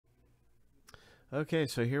Okay,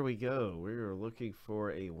 so here we go. We're looking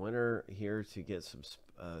for a winner here to get some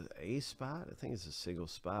a spot. I think it's a single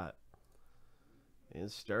spot in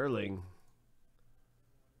Sterling.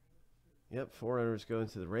 Yep, 4 runners go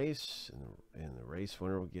into the race, and the race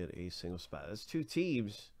winner will get a single spot. That's 2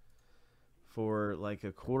 teams for like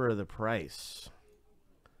a quarter of the price.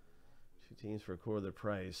 2 teams for a quarter of the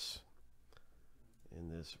price in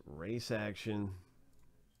this race action.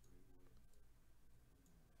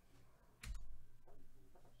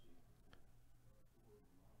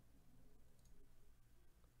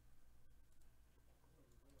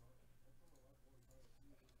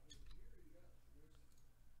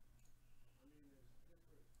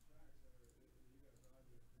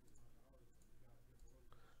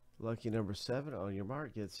 Lucky number 7 on your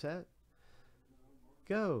mark. Get set.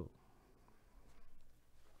 Go.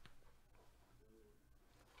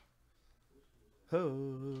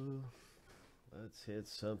 Ho. Let's hit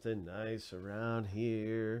something nice around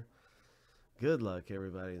here. Good luck,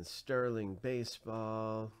 everybody, in Sterling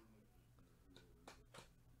baseball.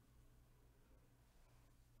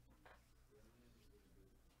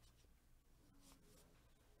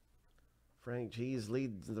 Frank G's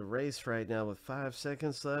leads the race right now with 5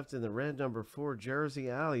 seconds left in the red number 4 jersey.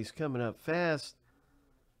 Allie's coming up fast.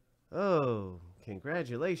 Oh,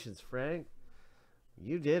 congratulations, Frank.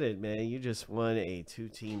 You did it, man. You just won a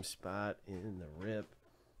 2-team spot in the rip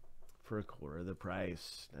for a quarter of the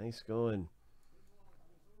price. Nice going.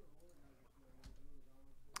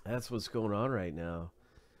 That's what's going on right now.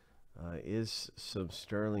 Is some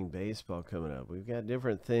Sterling baseball coming up. We've got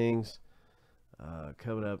different things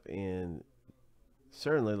coming up, and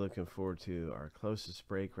certainly looking forward to our closest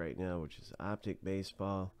break right now, which is Optic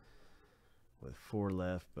Baseball with 4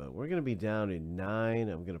 left. But we're going to be down in 9.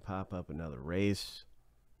 I'm going to pop up another race,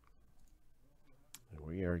 and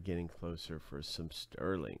we are getting closer for some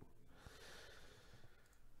Sterling.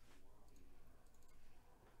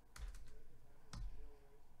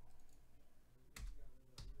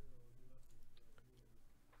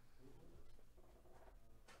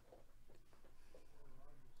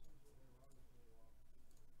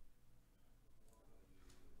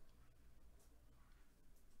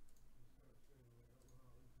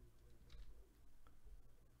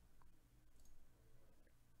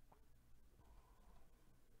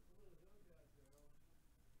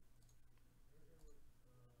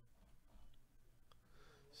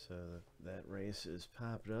 So that race is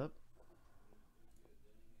popped up.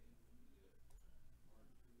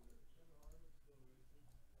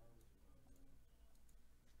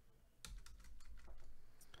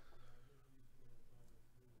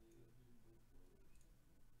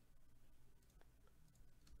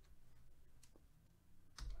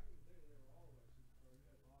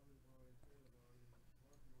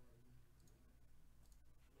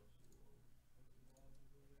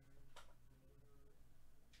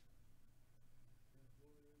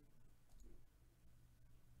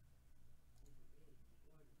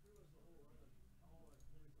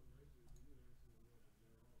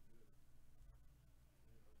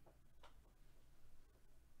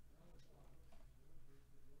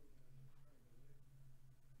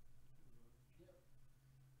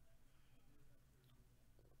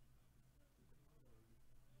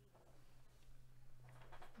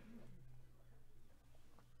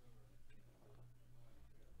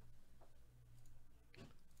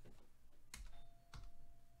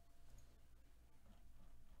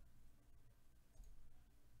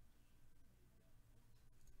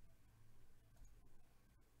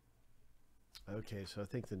 Okay, so I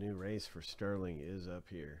think the new race for Sterling is up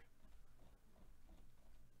here.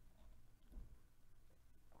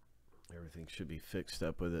 Everything should be fixed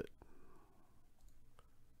up with it.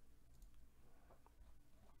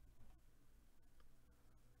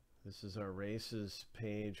 This is our races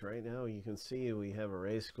page right now. You can see we have a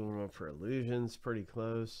race going on for Illusions, pretty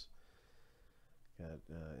close. Got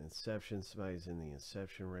Inception, somebody's in the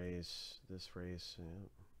Inception race. This race, yeah.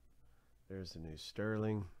 There's the new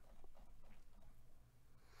Sterling.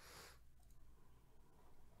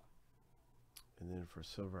 And then for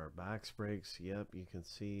some of our box breaks, yep, you can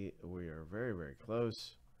see we are very, very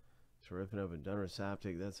close to ripping open Donruss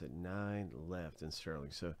Optic. That's at 9 left in Sterling.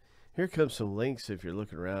 So here comes some links if you're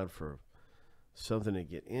looking around for something to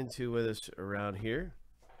get into with us around here.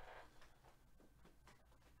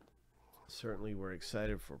 Certainly we're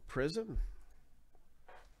excited for Prism.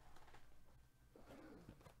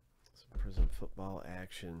 Some Prism football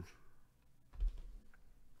action.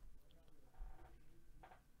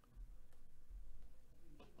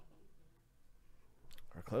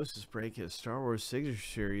 Our closest break is Star Wars Signature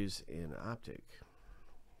Series in Optic.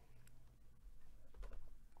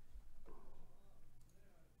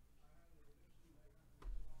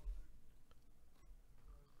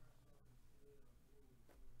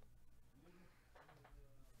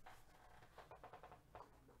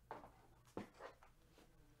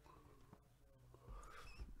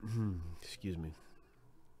 Excuse me.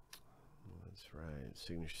 That's right.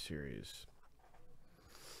 Signature Series.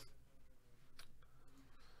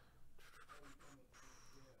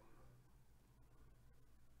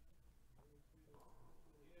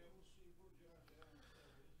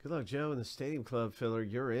 Good luck, Joe, in the Stadium Club filler.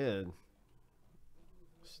 You're in.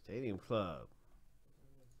 Stadium Club.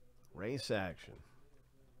 Race action.